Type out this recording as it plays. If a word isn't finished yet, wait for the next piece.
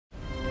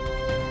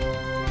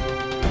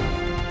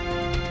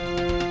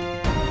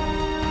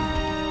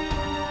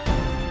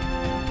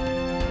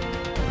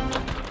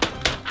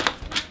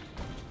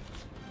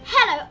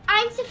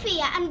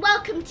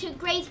to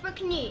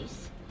Grazebrook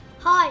News.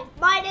 Hi,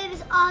 my name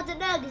is Arden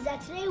Uggs and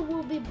today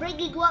we'll be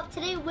bringing you up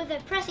today with a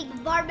pressing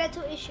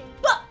environmental issue.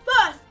 But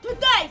first,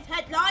 today's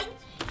headlines.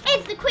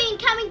 Is the Queen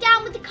coming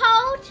down with the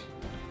cold?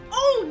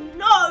 Oh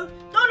no,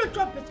 Donald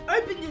Trump has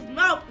opened his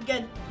mouth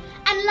again.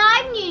 And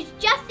live news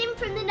just in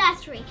from the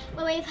nursery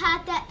where we've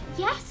heard that,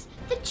 yes,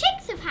 the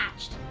chicks have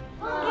hatched.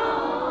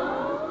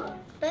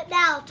 But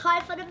now,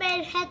 time for the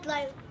main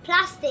headline.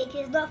 Plastic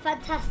is not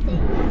fantastic.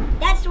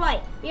 That's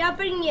right, we are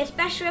bringing you a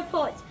special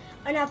report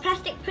on how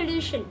plastic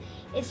pollution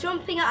is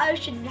swamping our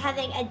oceans and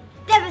having a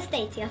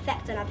devastating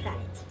effect on our planet.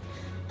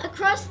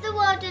 Across the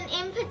world and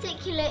in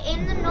particular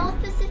in the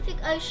North Pacific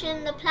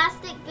Ocean, the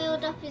plastic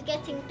buildup is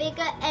getting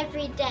bigger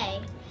every day.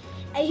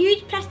 A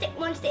huge plastic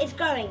monster is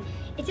growing.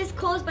 It is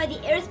caused by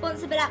the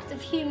irresponsible acts of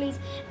humans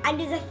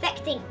and is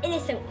affecting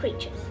innocent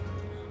creatures.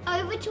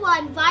 Over to our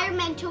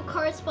environmental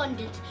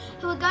correspondents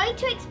who are going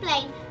to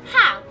explain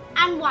how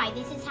and why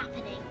this is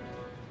happening.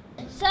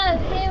 So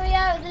here we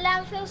are at the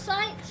landfill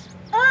site.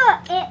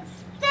 It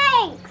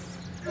stinks!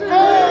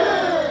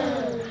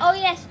 Oh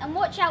yes, and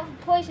watch out for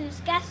poisonous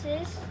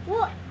gases.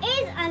 What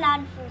is a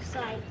landfill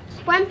site?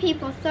 When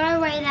people throw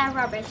away their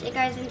rubbish, it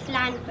goes into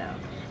landfill.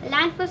 A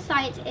landfill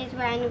site is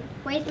when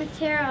waste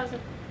materials are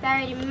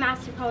buried in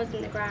massive holes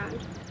in the ground.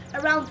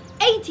 Around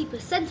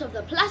 80% of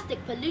the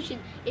plastic pollution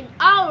in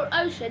our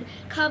ocean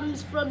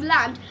comes from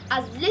land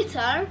as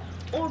litter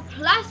or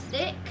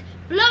plastic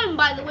blown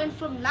by the wind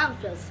from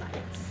landfill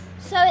sites.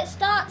 So it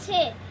starts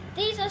here.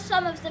 These are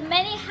some of the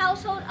many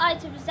household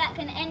items that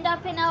can end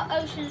up in our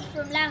oceans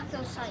from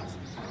landfill sites.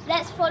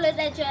 Let's follow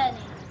their journey.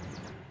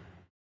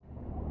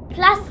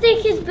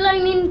 Plastic is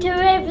blown into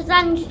rivers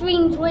and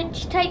streams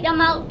which take them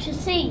out to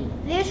sea.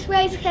 This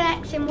waste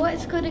collects in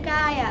what's called a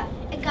gyre.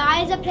 A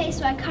gyre is a place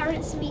where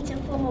currents meet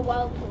and form a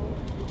whirlpool.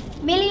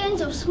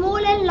 Millions of small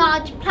and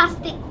large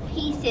plastic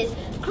pieces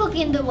clog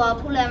in the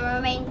whirlpool and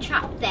remain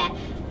trapped there.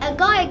 A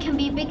gyre can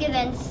be bigger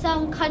than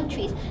some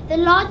countries. The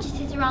largest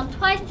is around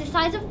twice the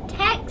size of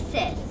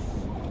Texas.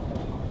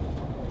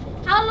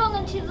 How long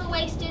until the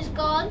waste is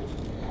gone?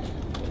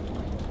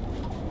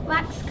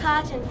 Wax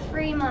carton,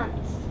 3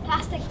 months.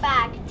 Plastic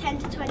bag, 10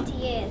 to 20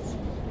 years.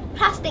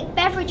 Plastic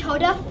beverage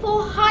holder,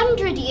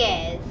 400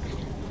 years.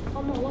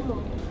 One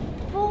more.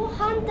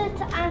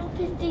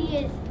 450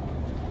 years.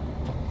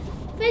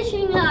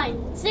 Fishing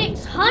line,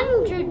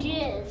 600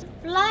 years.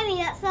 Blimey,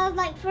 that sounds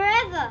like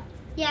forever.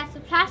 Yes, the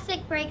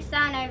plastic breaks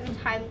down over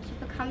time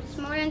to become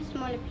smaller and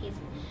smaller pieces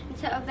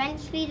until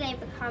eventually they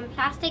become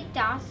plastic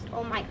dust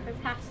or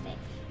microplastics.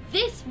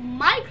 This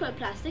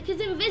microplastic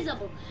is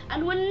invisible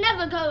and will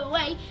never go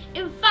away.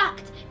 In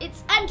fact,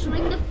 it's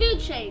entering the food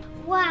chain.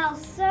 Wow,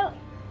 so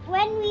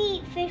when we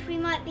eat fish, we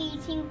might be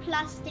eating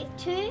plastic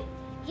too?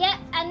 Yeah,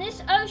 and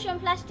this ocean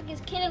plastic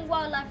is killing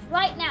wildlife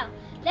right now.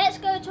 Let's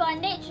go to our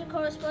nature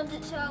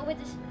correspondents who are with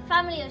a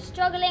family of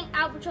struggling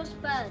albatross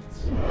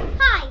birds.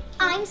 Hi,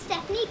 I'm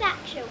Stephanie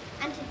Backshall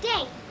and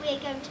today we are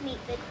going to meet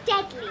the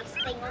deadliest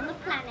thing on the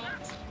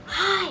planet.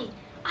 Hi,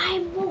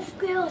 I'm Wolf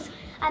Grills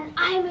and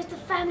I'm with the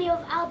family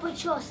of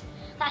albatross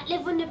that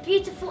live on the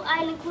beautiful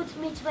island called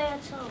Midway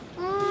Atoll.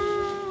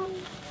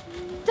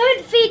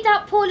 Don't feed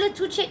that poor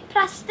little chick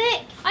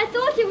plastic. I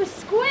thought it was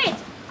squid.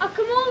 I've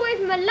come all the way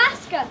from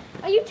Alaska.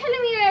 Are you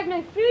telling me you have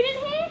no food in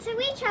here? So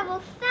we travel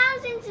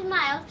thousands of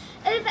miles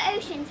over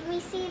oceans and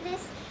we see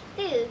this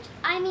food,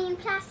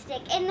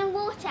 plastic, in the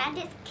water and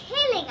it's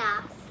killing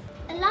us.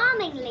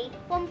 Alarmingly,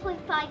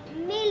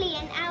 1.5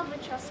 million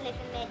albatross live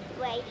in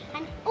Midway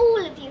and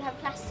all of you have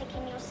plastic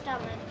in your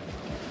stomach.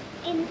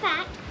 In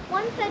fact,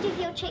 1/3 of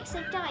your chicks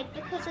have died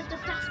because of the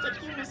plastic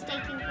you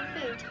mistaken for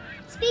food.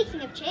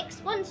 Speaking of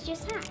chicks, one's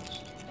just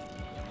hatched.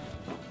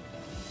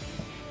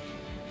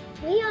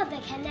 We are the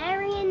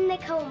canary in the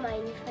coal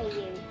mine for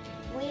you.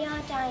 We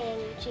are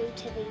dying due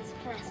to these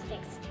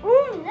plastics.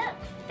 Look,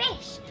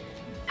 fish!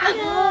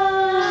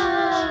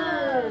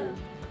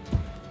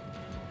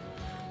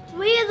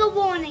 We are the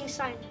warning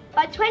sign.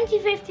 By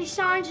 2050,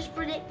 scientists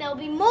predict there will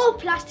be more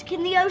plastic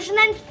in the ocean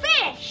than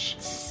fish.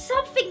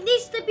 Something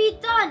needs to be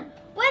done.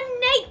 When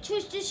nature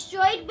is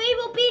destroyed, we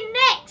will be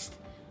next.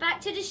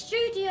 Back to the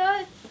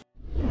studio.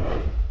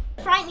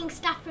 Frightening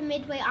stuff from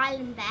Midway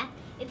Island there.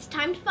 It's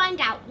time to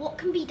find out what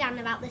can be done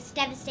about this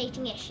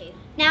devastating issue.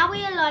 Now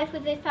we are live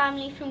with a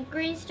family from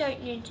Greenstoke,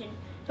 Newton,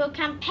 who are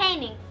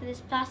campaigning for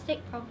this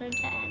plastic problem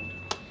to end.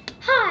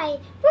 Hi,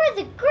 we're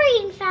the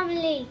Green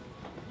family.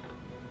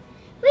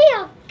 We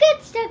are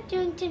good Stoke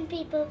Newington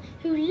people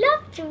who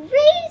love to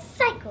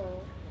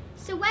recycle.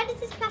 So where does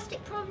this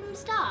plastic problem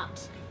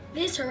start?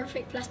 This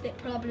horrific plastic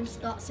problem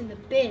starts in the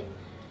bin.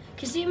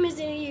 Consumers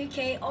in the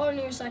UK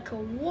only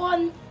recycle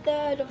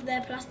 1/3 of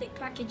their plastic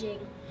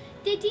packaging.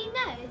 Did you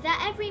know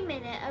that every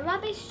minute a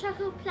rubbish truck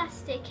of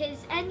plastic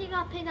is ending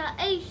up in our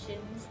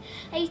oceans?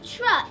 A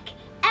truck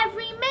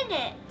every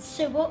minute!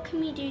 So what can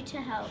we do to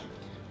help?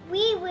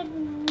 We would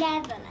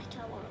never let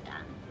our world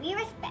down. We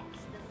respect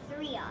the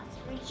 3 R's: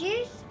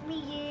 reduce,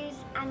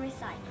 reuse and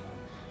recycle.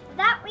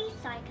 Without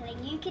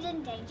recycling, you could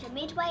endanger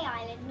Midway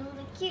Island and all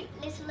the cute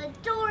little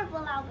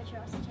adorable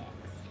albatross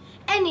chicks.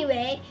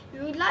 Anyway, we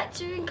would like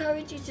to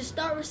encourage you to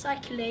start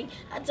recycling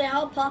and to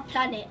help our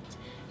planet.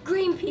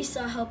 Greenpeace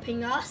are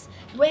helping us.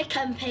 We're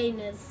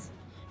campaigners.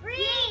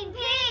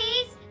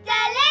 Greenpeace,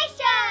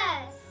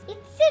 delicious!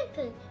 It's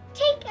simple.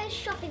 Take a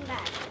shopping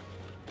bag.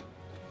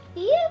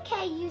 The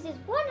UK uses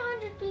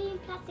 100 billion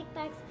plastic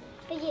bags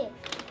a year.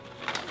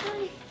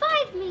 Only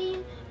 5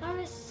 million are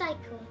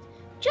recycled.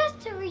 Just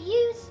to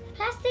reuse,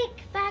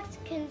 plastic bags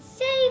can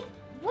save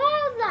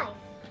wildlife.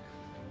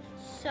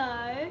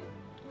 So,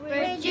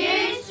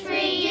 Reduce,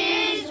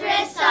 reuse,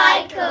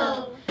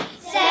 recycle.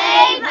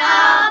 Save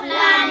our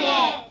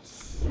planet.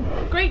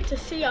 Great to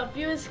see our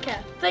viewers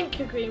care. Thank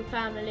you, Green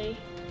Family.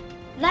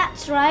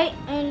 That's right,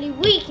 only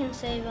we can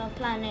save our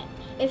planet.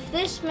 If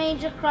this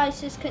major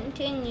crisis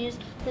continues,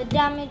 the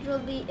damage will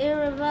be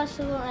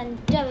irreversible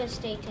and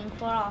devastating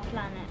for our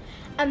planet.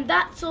 And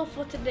that's all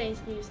for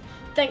today's news.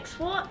 Thanks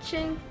for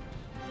watching.